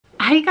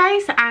Hi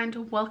guys,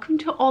 and welcome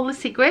to All the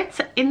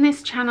Secrets. In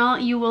this channel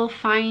you will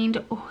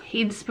find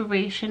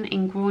inspiration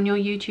in growing your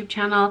YouTube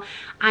channel.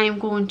 I am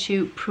going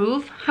to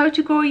prove how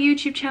to grow a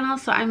YouTube channel.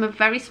 So I'm a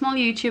very small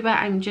YouTuber,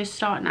 I'm just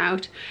starting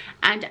out,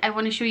 and I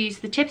want to show you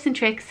the tips and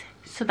tricks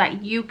so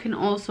that you can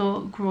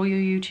also grow your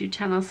YouTube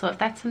channel. So if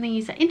that's something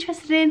you're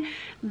interested in,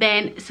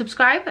 then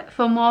subscribe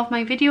for more of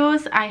my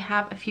videos. I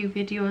have a few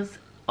videos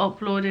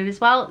uploaded as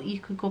well, you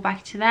could go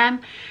back to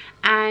them.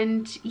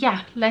 And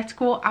yeah, let's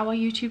grow our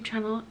YouTube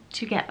channel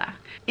together.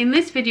 In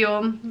this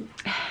video,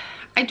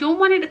 I don't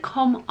want it to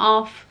come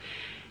off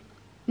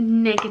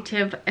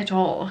negative at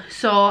all.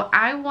 So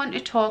I want to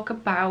talk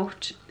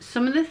about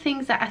some of the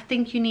things that I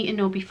think you need to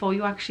know before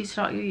you actually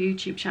start your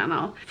YouTube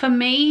channel. For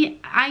me,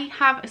 I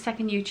have a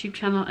second YouTube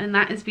channel, and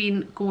that has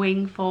been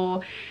going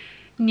for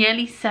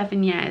nearly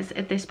 7 years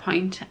at this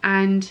point,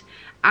 and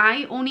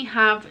I only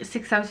have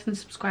 6,000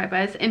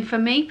 subscribers, and for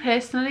me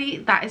personally,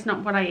 that is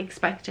not what I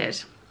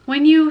expected.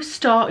 When you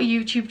start a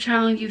YouTube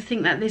channel, you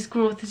think that this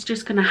growth is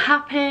just going to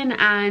happen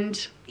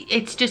and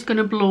it's just going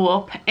to blow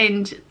up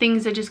and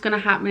things are just going to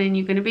happen and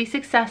you're going to be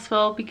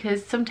successful,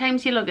 because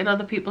sometimes you look at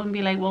other people and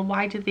be like, well,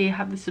 why do they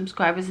have the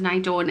subscribers and I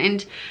don't?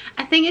 And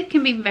I think it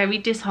can be very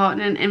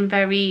disheartening and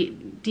very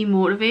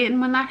demotivating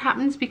when that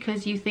happens,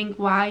 because you think,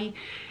 why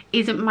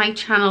isn't my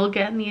channel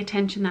getting the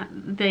attention that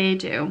they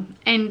do?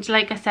 And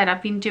like I said,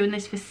 I've been doing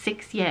this for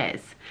 6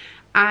 years,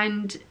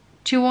 and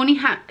to only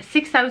have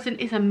 6,000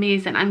 is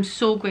amazing. I'm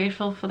so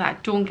grateful for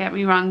that, don't get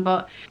me wrong,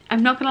 but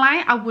I'm not gonna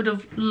lie, I would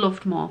have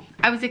loved more.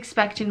 I was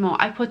expecting more.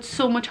 I put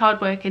so much hard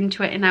work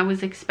into it and I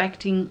was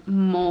expecting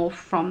more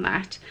from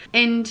that.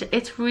 And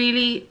it's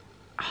really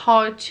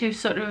hard to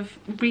sort of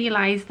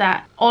realize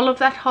that all of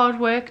that hard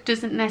work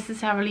doesn't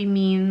necessarily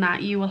mean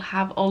that you will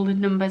have all the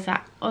numbers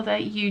that other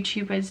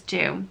YouTubers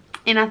do.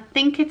 And I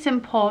think it's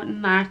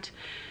important that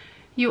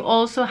you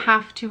also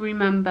have to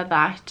remember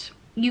that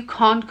you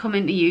can't come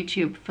into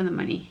YouTube for the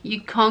money.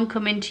 You can't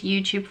come into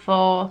YouTube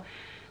for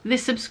the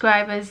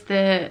subscribers,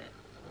 the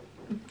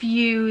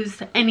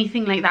views,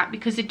 anything like that,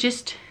 because it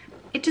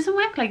doesn't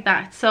work like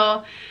that.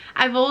 So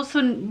I've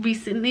also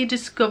recently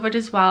discovered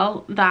as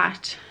well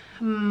that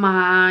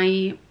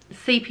my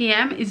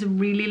CPM is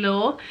really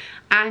low,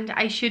 and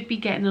I should be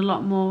getting a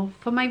lot more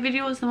for my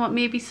videos than what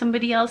maybe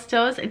somebody else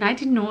does, and I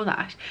didn't know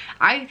that.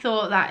 I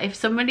thought that if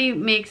somebody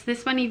makes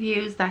this many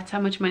views, that's how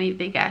much money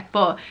they get,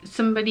 but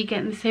somebody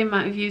getting the same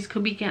amount of views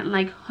could be getting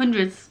like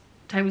hundreds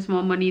times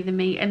more money than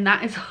me, and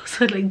that is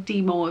also like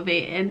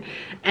demotivating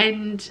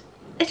and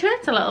it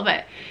hurts a little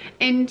bit.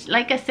 And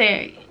like I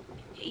say,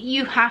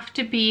 you have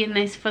to be in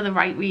this for the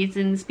right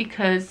reasons,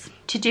 because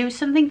to do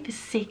something for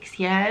 6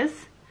 years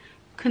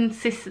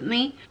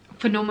consistently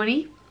for no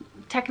money,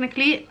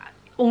 technically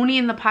only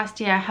in the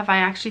past year have I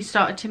actually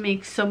started to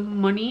make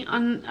some money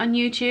on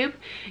YouTube.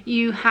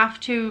 You have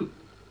to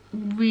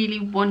really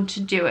want to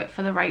do it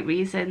for the right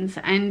reasons.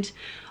 And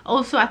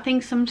also I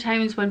think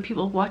sometimes when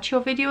people watch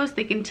your videos,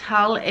 they can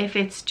tell if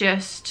it's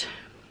just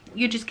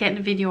you're just getting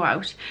a video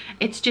out,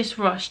 it's just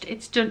rushed,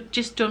 it's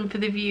just done for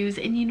the views.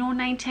 And you know,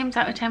 9 times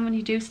out of 10 when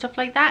you do stuff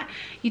like that,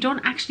 you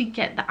don't actually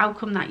get the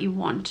outcome that you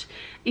want,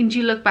 and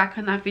you look back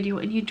on that video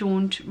and you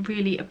don't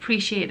really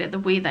appreciate it the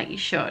way that you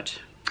should.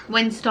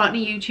 When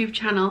starting a YouTube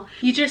channel,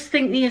 you just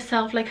think to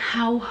yourself, like,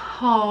 how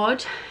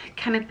hard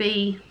can it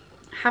be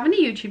having a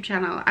YouTube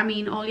channel? I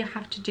mean, all you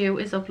have to do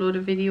is upload a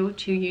video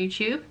to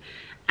YouTube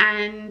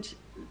and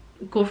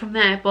go from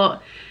there.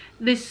 But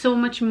there's so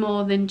much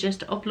more than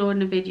just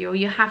uploading a video.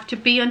 You have to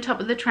be on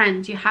top of the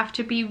trends, you have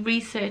to be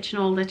researching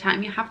all the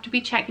time, you have to be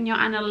checking your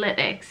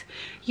analytics,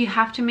 you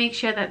have to make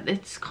sure that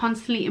it's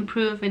constantly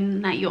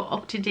improving, that you're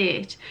up to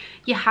date.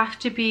 You have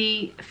to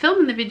be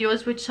filming the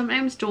videos, which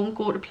sometimes don't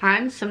go to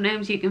plan.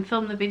 Sometimes you can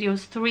film the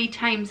videos 3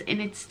 times and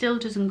it still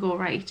doesn't go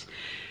right.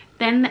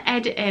 Then the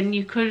editing,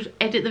 you could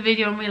edit the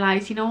video and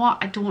realize, you know what,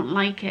 I don't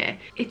like it.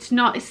 It's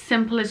not as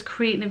simple as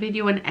creating a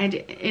video and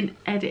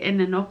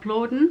editing and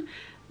uploading.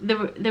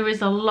 There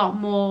is a lot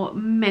more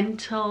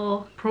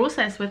mental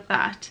process with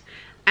that,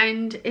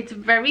 and it's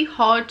very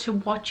hard to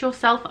watch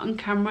yourself on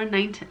camera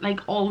like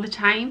all the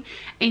time,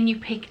 and you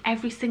pick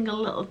every single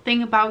little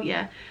thing about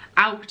you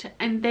out,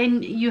 and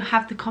then you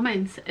have the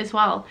comments as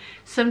well.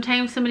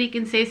 Sometimes somebody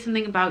can say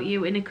something about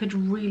you and it could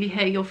really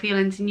hurt your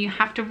feelings, and you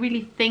have to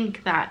really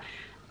think that,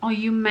 are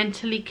you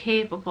mentally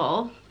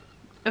capable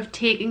of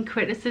taking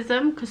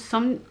criticism? Because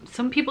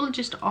some people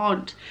just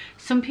aren't.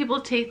 Some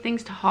people take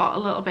things to heart a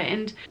little bit,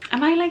 and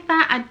am I like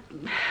that?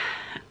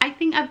 I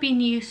think I've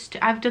been used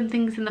to, I've done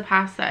things in the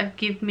past that have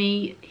given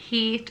me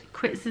hate,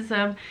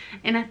 criticism,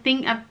 and I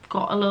think I've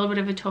got a little bit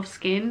of a tough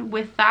skin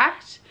with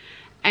that,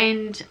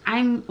 and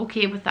I'm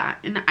okay with that.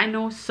 And I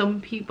know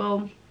some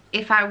people,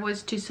 if I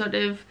was to sort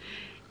of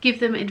give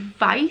them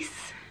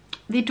advice,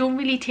 they don't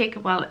really take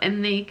it well,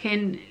 and they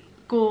can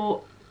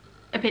go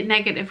a bit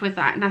negative with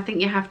that. And I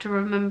think you have to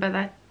remember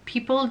that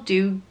people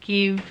do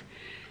give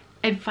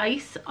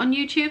advice on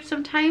YouTube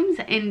sometimes,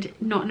 and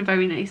not in a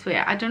very nice way.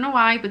 I don't know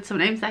why, but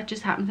sometimes that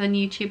just happens on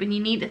YouTube, and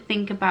you need to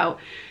think about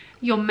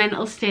your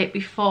mental state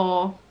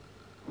before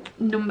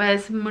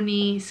numbers,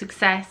 money,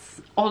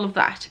 success, all of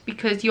that,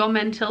 because your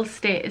mental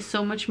state is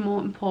so much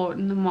more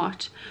important than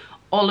what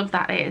all of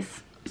that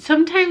is.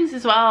 Sometimes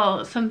as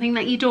well, something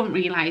that you don't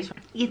realize,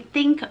 you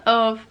think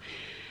of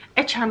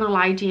a channel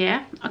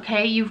idea,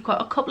 okay, you've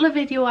got a couple of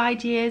video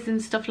ideas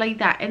and stuff like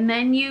that, and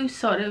then you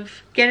sort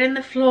of get in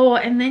the flow,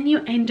 and then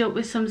you end up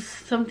with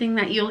something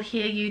that you'll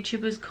hear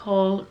YouTubers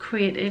call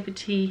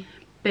creativity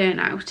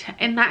burnout,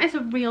 and that is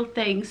a real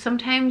thing.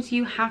 Sometimes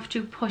you have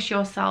to push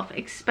yourself,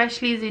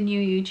 especially as a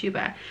new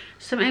YouTuber.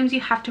 Sometimes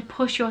you have to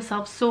push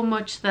yourself so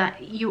much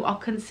that you are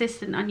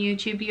consistent on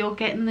YouTube, you're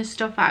getting the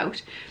stuff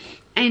out,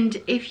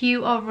 and if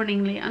you are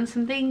running late on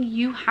something,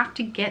 you have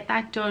to get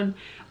that done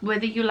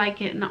whether you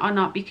like it or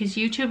not, because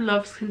YouTube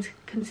loves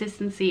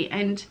consistency,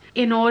 and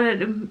in order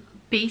to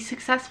be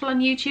successful on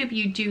YouTube,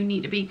 you do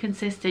need to be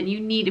consistent. You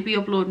need to be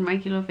uploading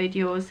regular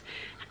videos,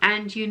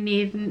 and you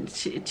need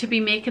to be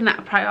making that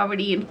a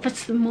priority. And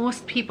for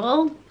most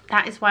people,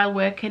 that is while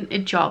working a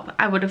job,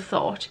 I would have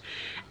thought,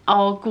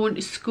 or going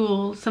to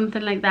school,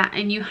 something like that,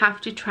 and you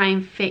have to try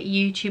and fit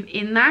YouTube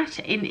in that.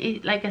 And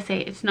it, like I say,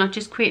 it's not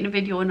just creating a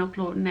video and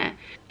uploading it.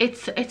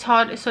 It's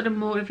hard to sort of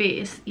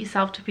motivate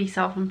yourself to be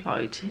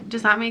self-employed.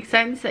 Does that make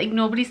sense? Like,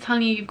 nobody's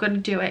telling you you've got to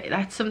do it.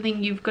 That's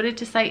something you've got to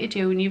decide to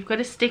do, and you've got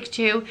to stick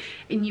to,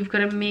 and you've got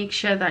to make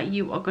sure that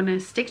you are going to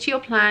stick to your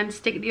plan,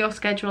 stick to your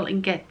schedule,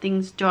 and get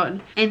things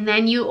done. And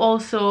then you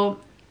also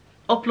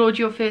upload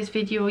your first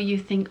video, you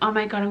think, oh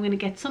my god, I'm gonna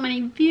get so many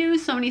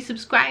views, so many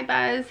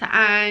subscribers,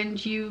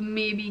 and you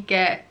maybe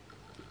get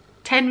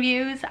 10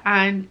 views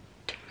and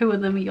 2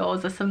 of them are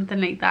yours or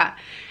something like that.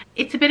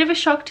 It's a bit of a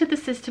shock to the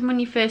system when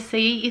you first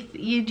see it.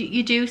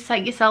 You do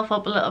psych yourself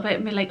up a little bit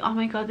and be like, oh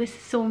my god, this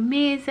is so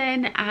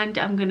amazing, and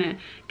I'm gonna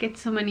get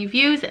so many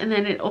views, and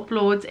then it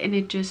uploads and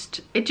it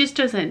just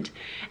doesn't.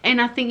 And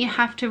I think you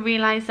have to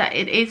realize that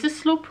it is a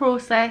slow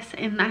process,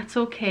 and that's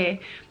okay.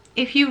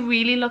 If you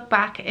really look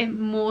back at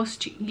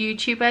most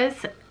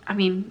YouTubers, I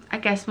mean, I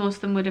guess most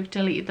of them would have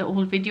deleted the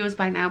old videos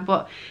by now,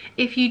 but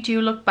if you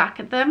do look back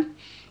at them,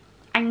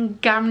 I can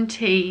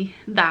guarantee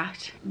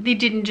that they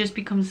didn't just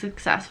become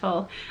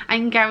successful. I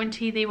can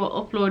guarantee they were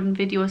uploading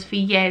videos for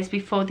years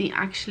before they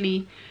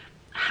actually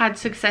had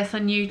success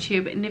on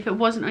YouTube. And if it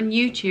wasn't on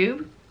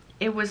YouTube,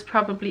 it was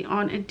probably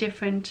on a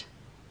different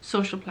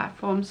social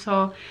platform.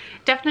 So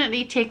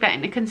definitely take that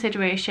into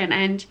consideration,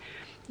 and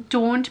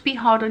don't be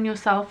hard on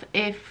yourself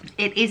if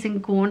it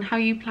isn't going how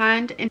you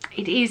planned and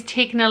it is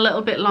taking a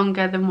little bit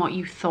longer than what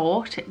you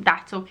thought.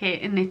 That's okay,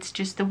 and it's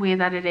just the way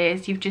that it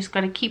is. You've just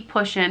got to keep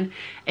pushing,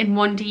 and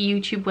one day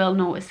YouTube will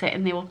notice it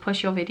and they will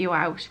push your video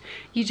out.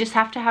 You just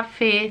have to have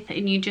faith,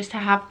 and you just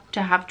have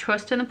to have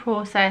trust in the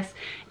process,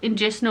 and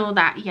just know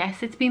that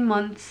yes, it's been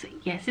months,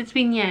 yes, it's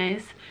been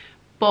years,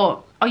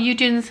 but are you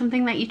doing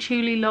something that you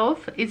truly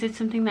love? Is it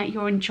something that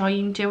you're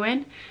enjoying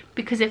doing?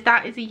 Because if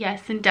that is a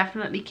yes, then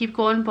definitely keep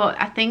going. But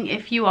I think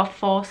if you are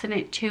forcing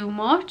it too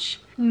much,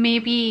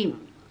 maybe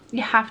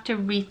you have to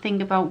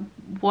rethink about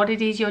what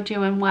it is you're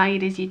doing, why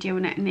it is you're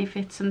doing it, and if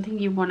it's something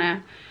you want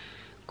to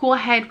go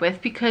ahead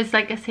with. Because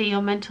like I say,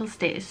 your mental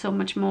state is so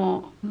much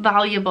more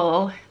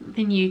valuable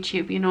than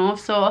YouTube, you know.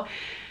 So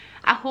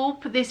I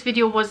hope this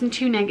video wasn't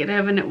too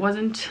negative, and it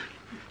wasn't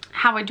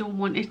how I don't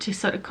want it to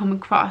sort of come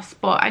across,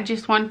 but I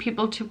just want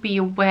people to be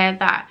aware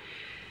that,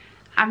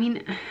 I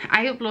mean,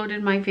 I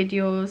uploaded my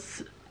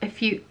videos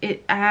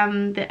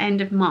the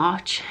end of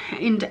March,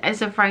 and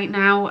as of right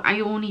now I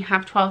only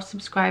have 12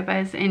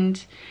 subscribers,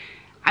 and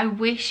I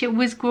wish it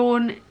was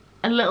grown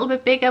a little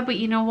bit bigger, but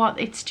you know what,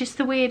 it's just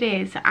the way it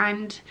is.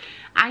 And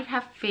I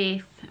have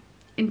faith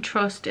and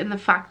trust in the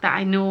fact that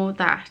I know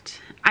that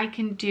I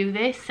can do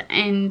this,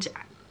 and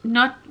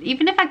not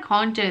even if I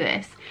can't do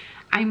this,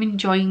 I'm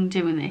enjoying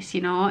doing this,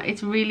 you know.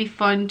 It's really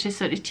fun to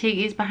sort of take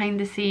you behind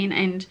the scene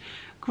and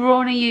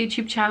growing a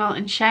YouTube channel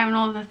and sharing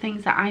all the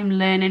things that I'm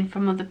learning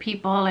from other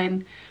people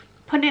and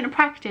putting it into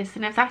practice.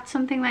 And if that's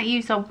something that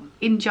you are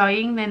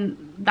enjoying,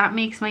 then that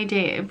makes my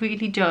day. It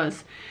really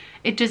does.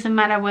 It doesn't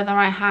matter whether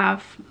I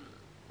have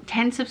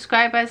 10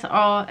 subscribers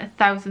or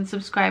 1,000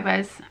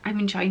 subscribers. I'm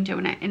enjoying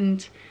doing it,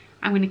 and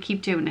I'm going to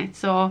keep doing it.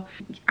 So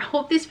I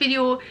hope this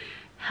video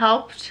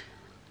helped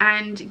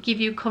and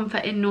give you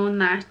comfort in knowing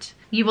that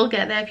you will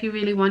get there if you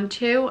really want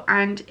to,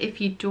 and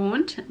if you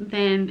don't,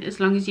 then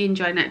as long as you're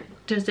enjoying it,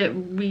 does it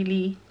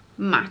really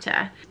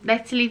matter?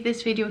 Let's leave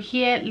this video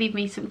here. Leave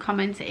me some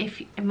comments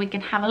and we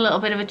can have a little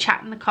bit of a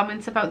chat in the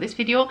comments about this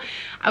video.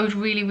 I would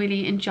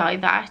really enjoy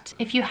that.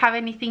 If you have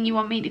anything you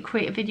want me to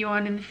create a video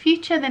on in the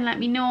future, then let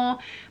me know.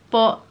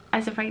 But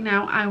as of right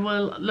now, I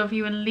will love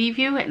you and leave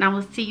you, and I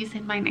will see you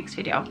in my next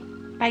video.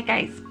 Bye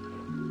guys.